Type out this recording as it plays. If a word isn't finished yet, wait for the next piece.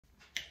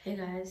Hey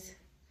guys,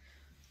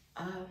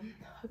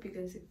 hope you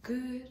guys are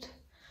good.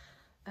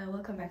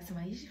 Welcome back to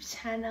my YouTube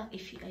channel.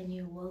 If you are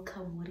new,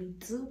 welcome. What it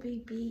do,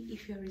 baby?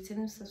 If you're a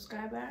returning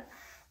subscriber,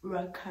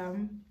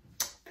 welcome.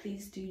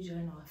 Please do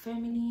join our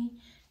family,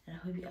 and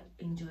I hope you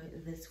enjoy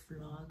this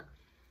vlog.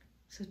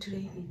 So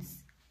today it's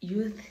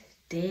Youth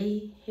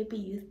Day. Happy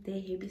Youth Day.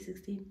 Happy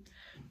 16th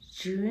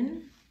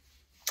June.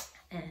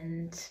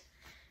 And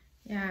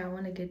yeah, I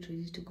want to get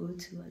ready to go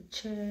to a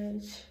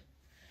church.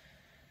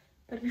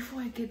 But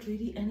before I get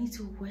ready, I need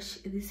to wash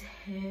this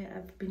hair.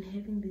 I've been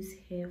having this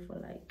hair for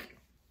like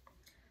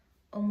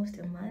almost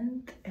a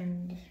month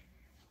and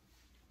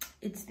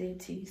it's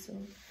dirty, so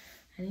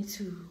I need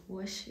to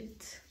wash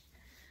it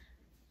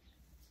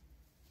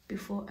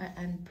before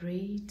I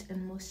unbraid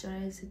and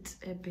moisturize it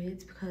a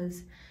bit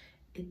because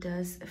it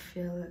does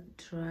feel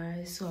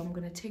dry. So I'm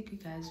gonna take you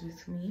guys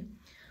with me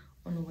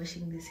on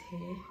washing this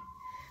hair,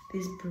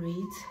 these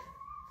braids.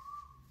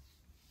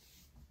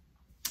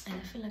 And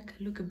I feel like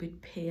I look a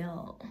bit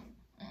pale.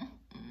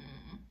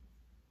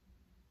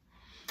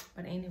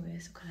 But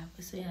anyways,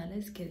 so yeah,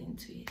 let's get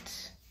into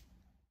it.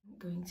 I'm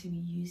going to be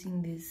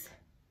using this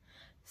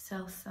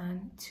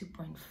Sun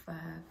 2.5.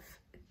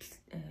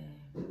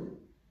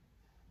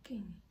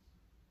 Okay,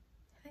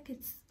 I think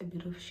it's a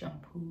bit of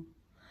shampoo,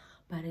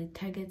 but it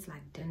targets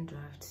like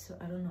dandruff, so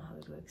I don't know how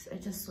it works. I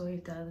just saw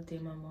it the other day,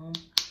 my mom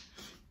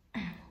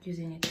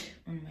using it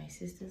on my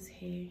sister's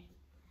hair.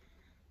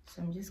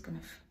 So I'm just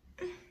gonna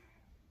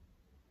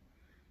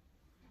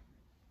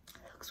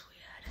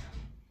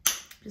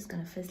just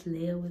gonna first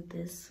layer with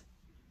this.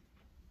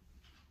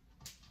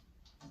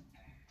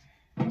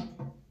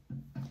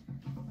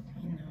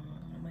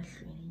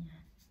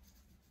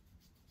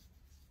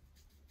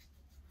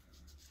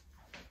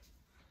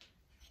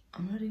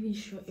 I'm not even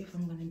sure if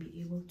I'm gonna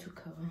be able to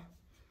cover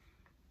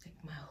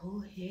like my whole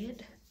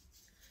head,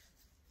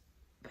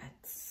 but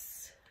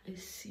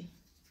let's see.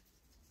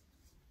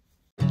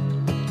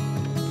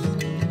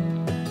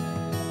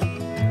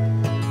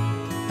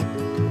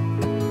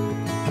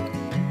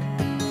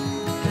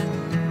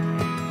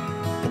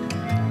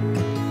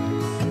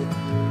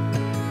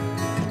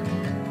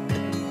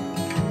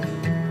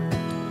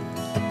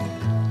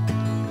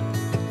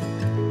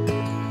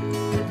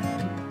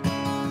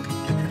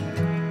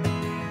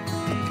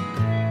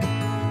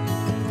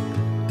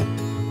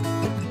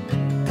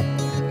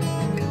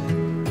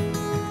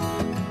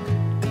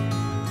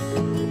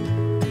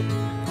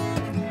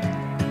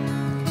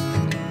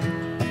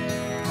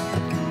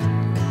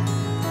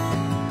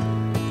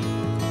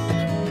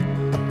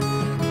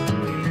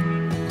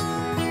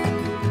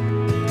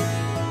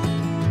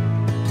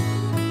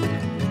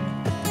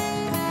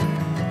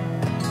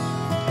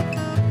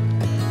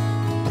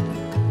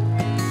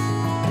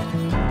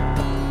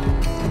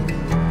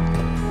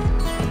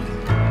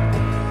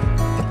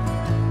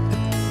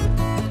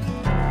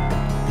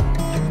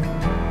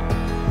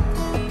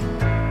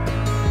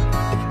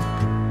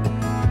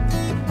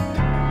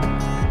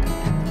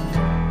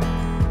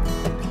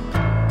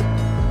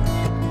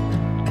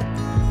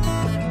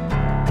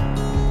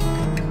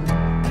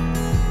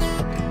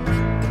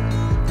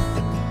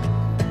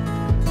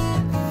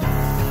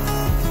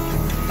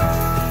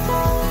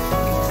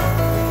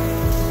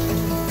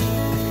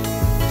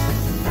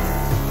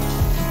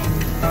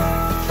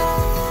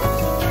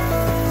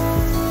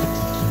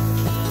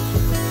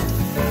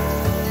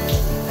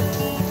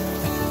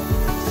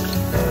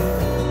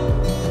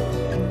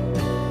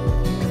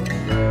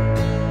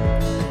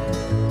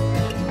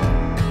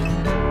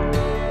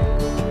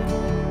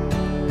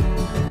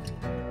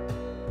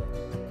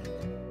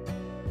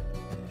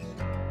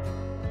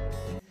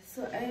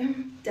 So I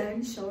am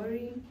done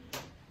showering,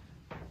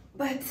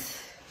 but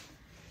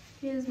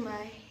here's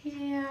my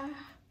hair.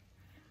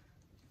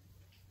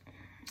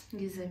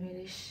 Gives a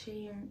really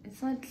shame.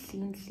 It's not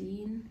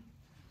clean,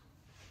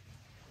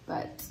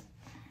 but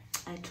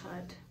I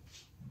tried.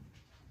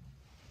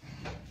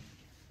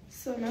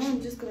 So now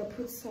I'm just gonna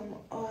put some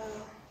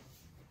oil.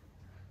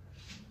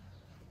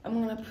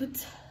 I'm gonna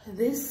put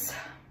this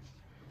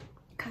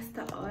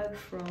castor oil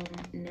from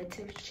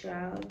Native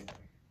Child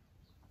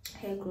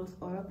hair growth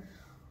oil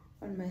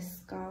on my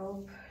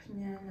scalp,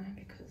 yeah,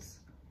 because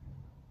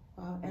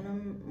wow, and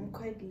I'm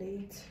quite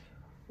late.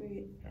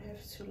 We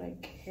have to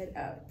like head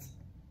out.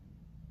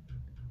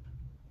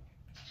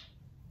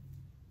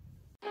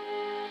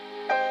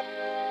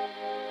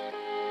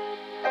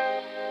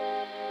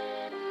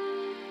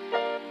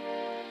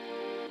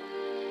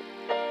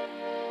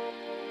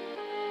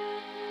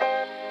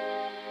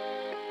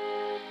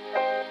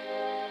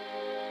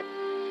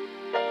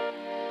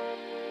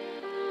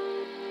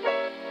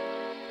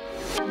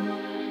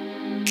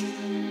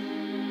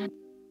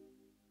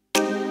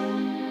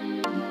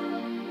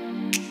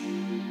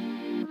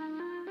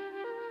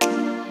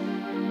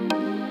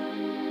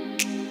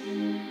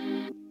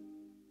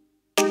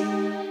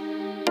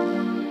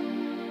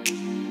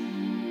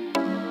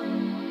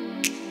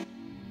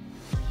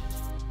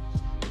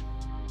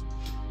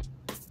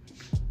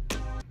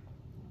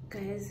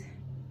 Guys,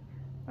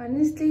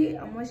 honestly,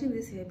 I'm washing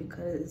this hair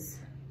because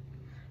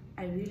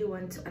I really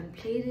want to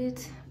unplait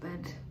it,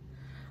 but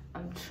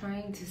I'm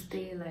trying to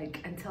stay like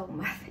until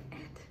month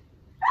end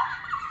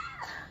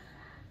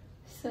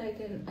so I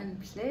can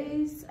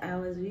unplace. I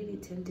was really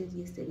tempted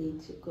yesterday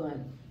to go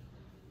and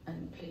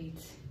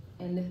unplait,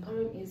 and the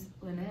problem is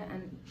when I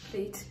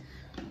unplait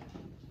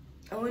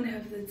I won't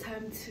have the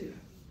time to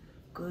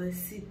go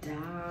sit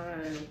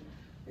down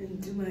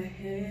and do my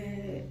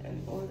hair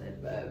and all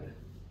that vibe.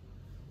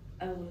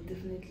 I will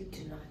definitely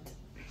do not.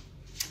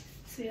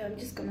 So yeah, I'm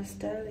just gonna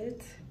style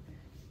it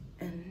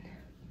and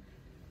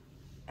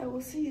I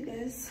will see you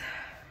guys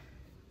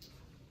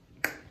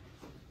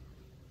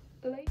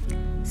later.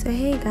 So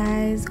hey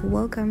guys,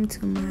 welcome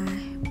to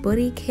my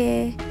body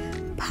care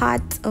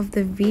part of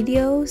the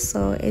video.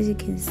 So as you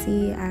can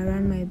see, I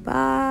run my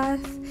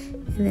bath,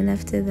 and then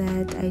after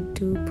that I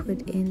do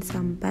put in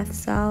some bath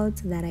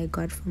salts that I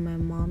got from my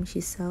mom. She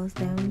sells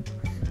them,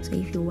 so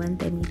if you want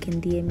them you can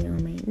DM me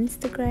on my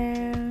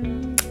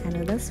Instagram. I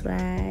know that's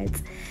right.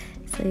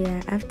 So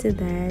yeah, after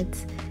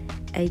that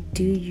I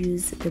do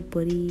use the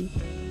body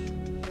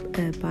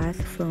bath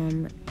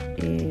from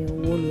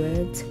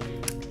Woolworths.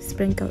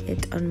 Sprinkle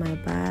it on my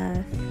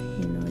bath,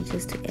 you know,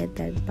 just to add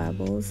that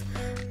bubbles,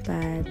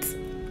 but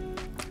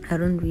I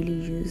don't really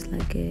use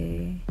like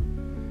a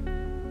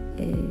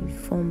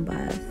foam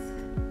bath,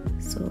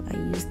 so I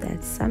use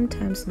that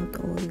sometimes, not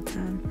all the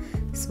time.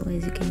 So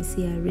as you can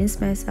see, I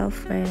rinse myself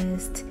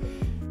first,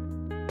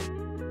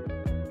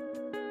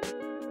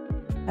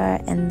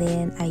 and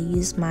then I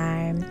use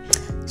my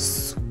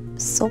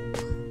soap.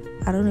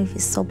 I don't know if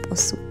it's soap or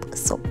soup.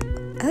 Soap,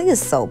 I think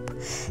it's soap.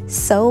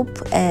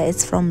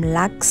 It's from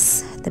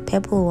Lux, the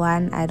purple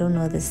one. I don't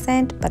know the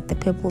scent, but the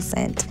purple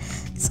scent.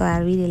 So I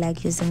really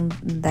like using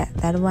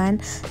that one.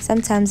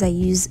 Sometimes I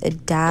use a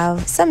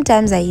Dove,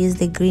 sometimes I use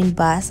the green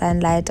bar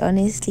sunlight.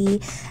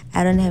 Honestly,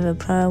 I don't have a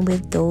problem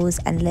with those,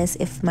 unless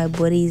if my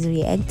body is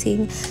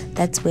reacting.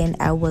 That's when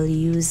I will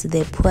use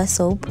the Pure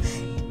Soap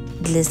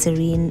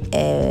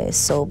glycerin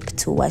soap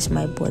to wash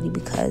my body,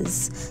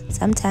 because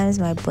sometimes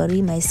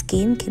my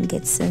skin can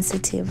get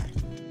sensitive.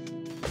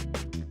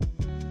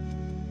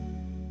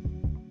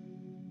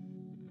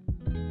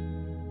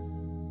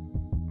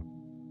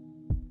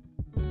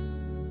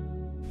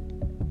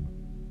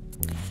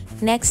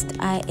 Next,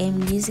 I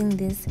am using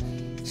this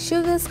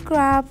sugar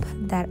scrub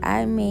that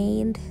I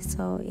made.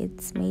 So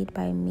it's made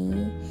by me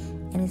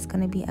and it's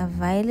gonna be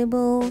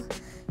available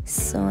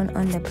soon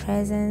on the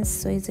presents.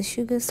 So it's a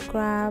sugar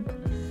scrub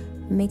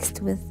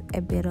mixed with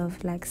a bit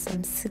of like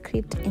some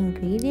secret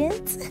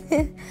ingredients.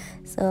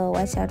 So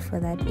watch out for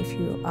that if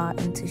you are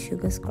into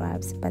sugar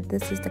scrubs. But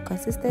this is the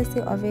consistency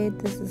of it.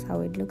 This is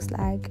how it looks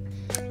like.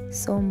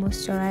 So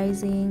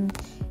moisturizing.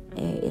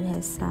 It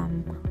has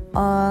some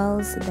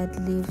oils that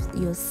leave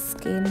your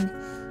skin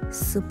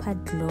super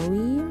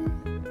glowy.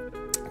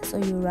 So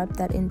you rub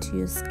that into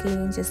your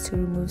skin just to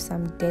remove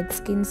some dead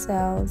skin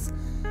cells.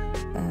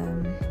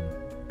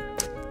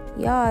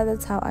 Yeah,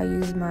 that's how I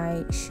use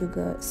my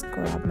sugar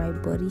scrub, my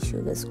body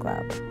sugar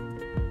scrub.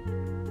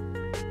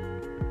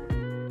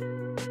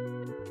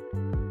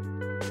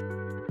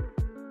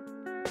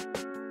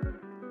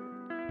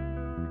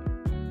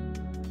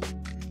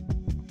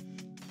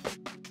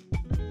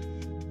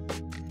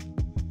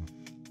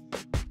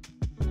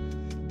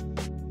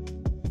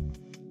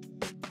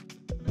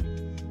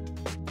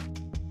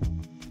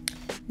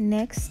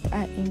 Next,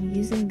 I am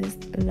using this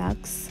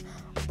Lux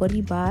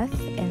body bath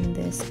and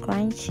the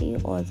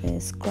scrunchie or the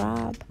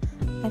scrub.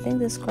 I think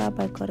the scrub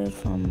I got it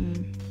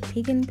from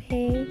Pick n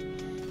Pay.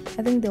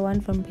 I think the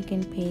one from Pick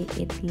n Pay,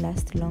 it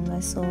lasts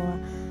longer, so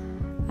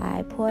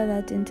I pour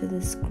that into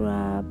the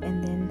scrub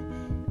and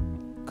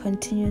then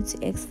continue to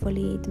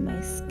exfoliate my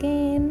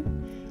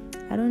skin.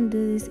 I don't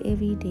do this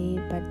every day,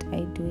 but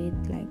I do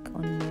it like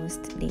on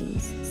most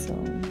days. So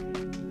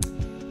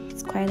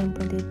it's quite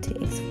important to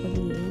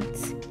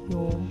exfoliate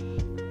your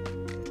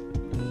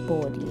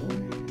body.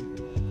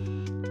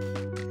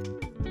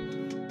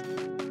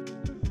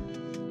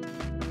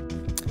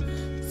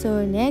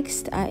 So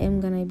next, I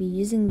am gonna be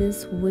using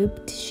this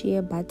whipped shea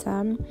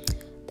butter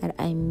that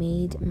I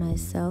made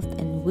myself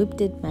and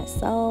whipped it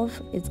myself.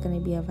 It's gonna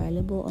be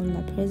available on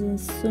the present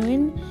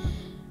soon.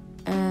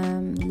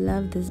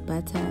 Love this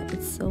butter.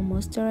 It's so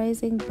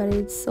moisturizing, but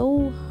it's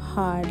so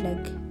hard.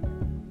 Like,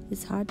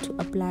 it's hard to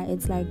apply.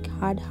 It's like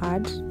hard.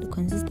 The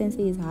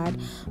consistency is hard,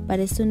 but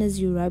as soon as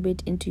you rub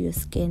it into your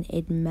skin,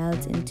 it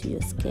melts into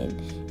your skin,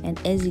 and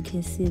as you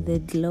can see, the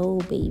glow,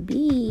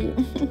 baby.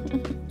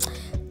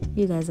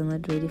 You guys are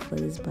not ready for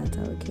this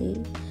butter,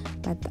 okay?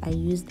 But I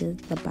use the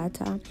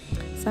butter.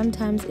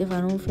 Sometimes if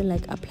I don't feel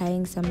like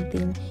applying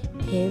something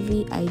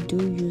heavy, I do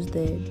use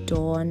the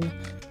Dawn,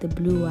 the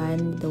blue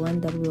one, the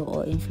one that we were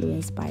all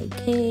influenced by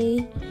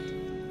Kay,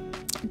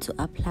 to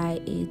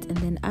apply it. And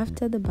then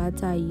after the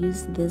butter, I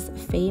use this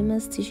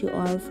famous tissue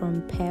oil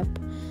from Pep,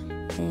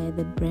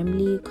 the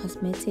Bramley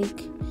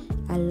Cosmetic.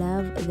 I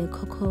love the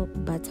cocoa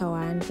butter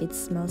one. It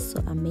smells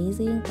so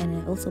amazing, and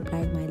I also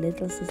applied my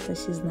little sister.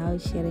 She's now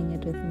sharing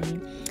it with me.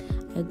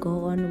 I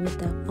go on with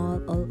the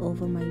oil all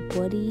over my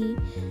body,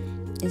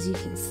 as you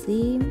can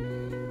see.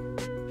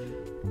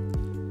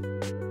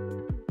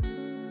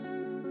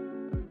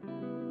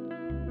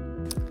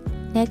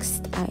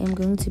 Next, I am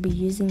going to be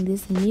using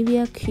this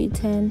Nivea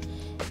Q10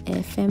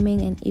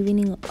 firming and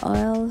evening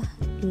oil.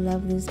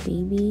 Love this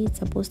baby. It's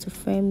supposed to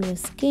firm your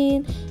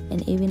skin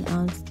and even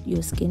out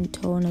your skin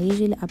tone. I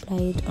usually apply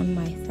it on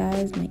my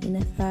thighs, my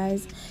inner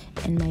thighs,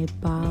 and my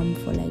bum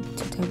for like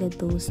to target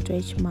those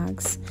stretch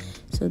marks.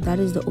 So that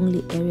is the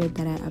only area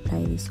that I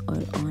apply this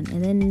oil on.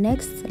 And then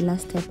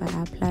last step,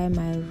 I apply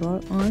my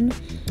roll on,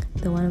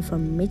 the one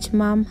from Mitch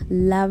Mom.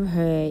 Love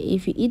her.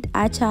 If you eat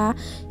acha,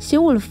 she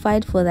will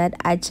fight for that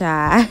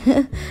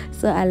acha.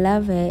 So I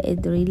love her.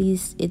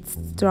 It's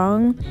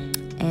strong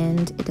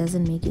and it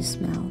doesn't make you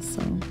smell.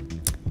 So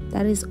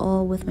that is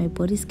all with my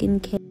body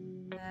skincare.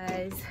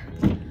 Guys,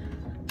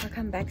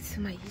 welcome back to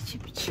my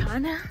YouTube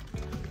channel.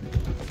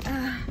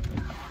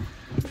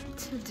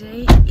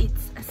 Today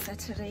it's a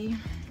Saturday,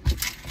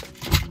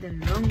 the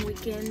long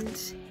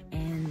weekend,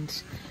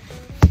 and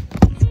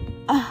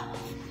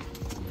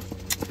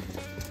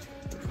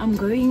I'm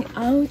going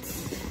out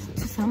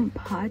to some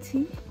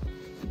party,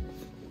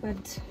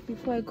 but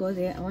before I go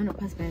there I want to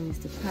pass by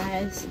Mr.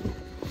 Price,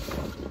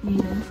 you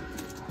know,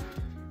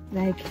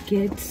 like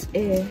get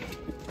a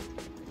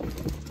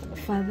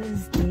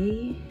Father's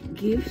Day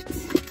gift,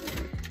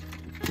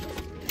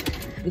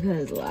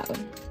 because wow,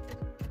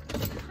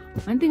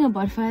 one thing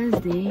about Father's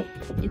Day,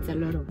 it's a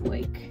lot of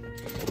work.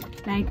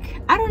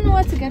 Like, I don't know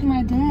what to get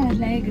my dad.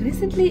 Like,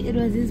 recently it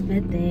was his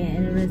birthday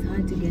and it was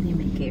hard to get him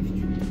a gift,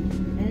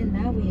 and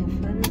now we have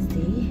Father's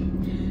Day,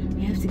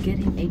 we have to get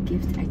him a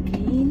gift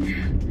again.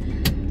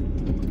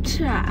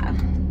 Cha.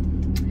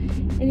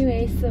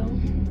 Anyway, so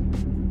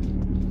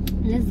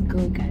let's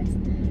go, guys,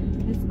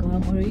 let's go.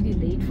 I'm already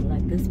late for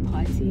like this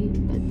party,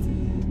 but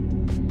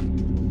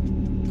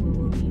we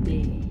will be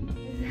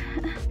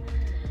there.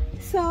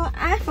 So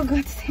I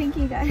forgot to thank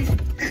you guys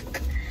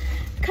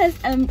because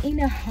I'm in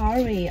a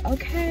hurry,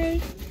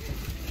 okay?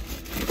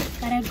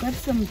 But I got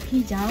some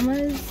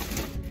pajamas,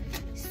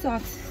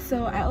 socks.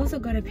 So I also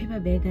got a paper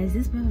bag, guys.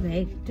 This paper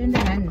bag, 20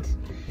 rand.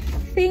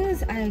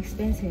 Things are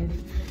expensive,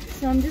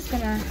 so I'm just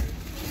gonna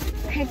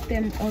pack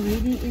them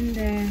already in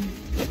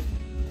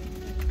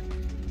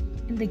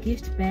the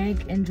gift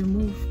bag and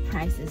remove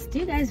prices. Do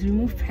you guys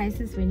remove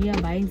prices when you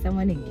are buying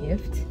someone a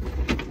gift?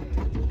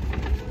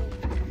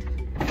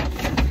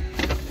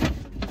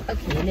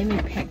 Okay, let me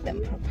pack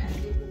them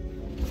properly.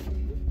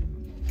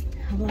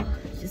 Well,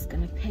 just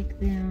gonna pack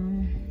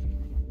them.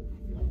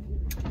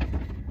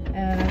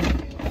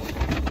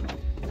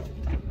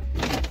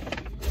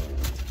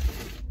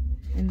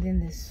 And then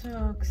the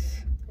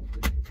socks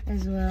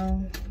as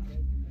well.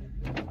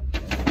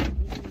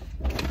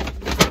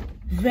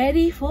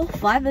 Ready for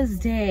Father's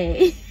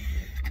Day.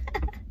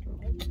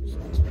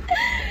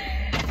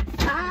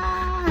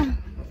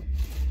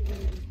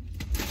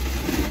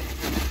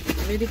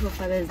 Ready for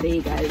Father's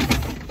Day, guys.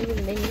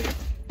 Let me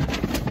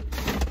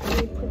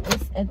put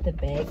this at the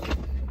back.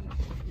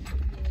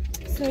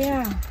 So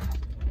yeah,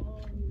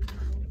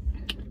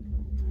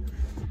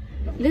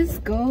 let's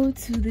go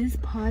to this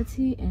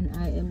party, and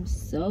I am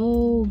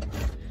so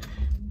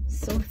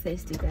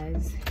thirsty,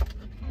 guys.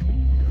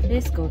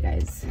 Let's go,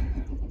 guys.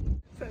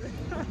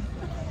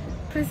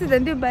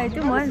 President by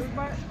tomorrow.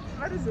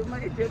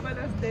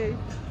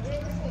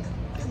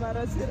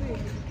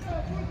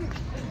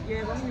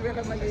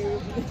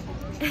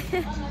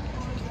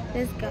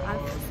 Let's go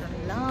out for some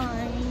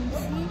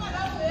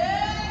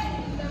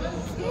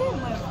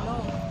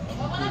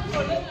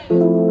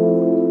lunch.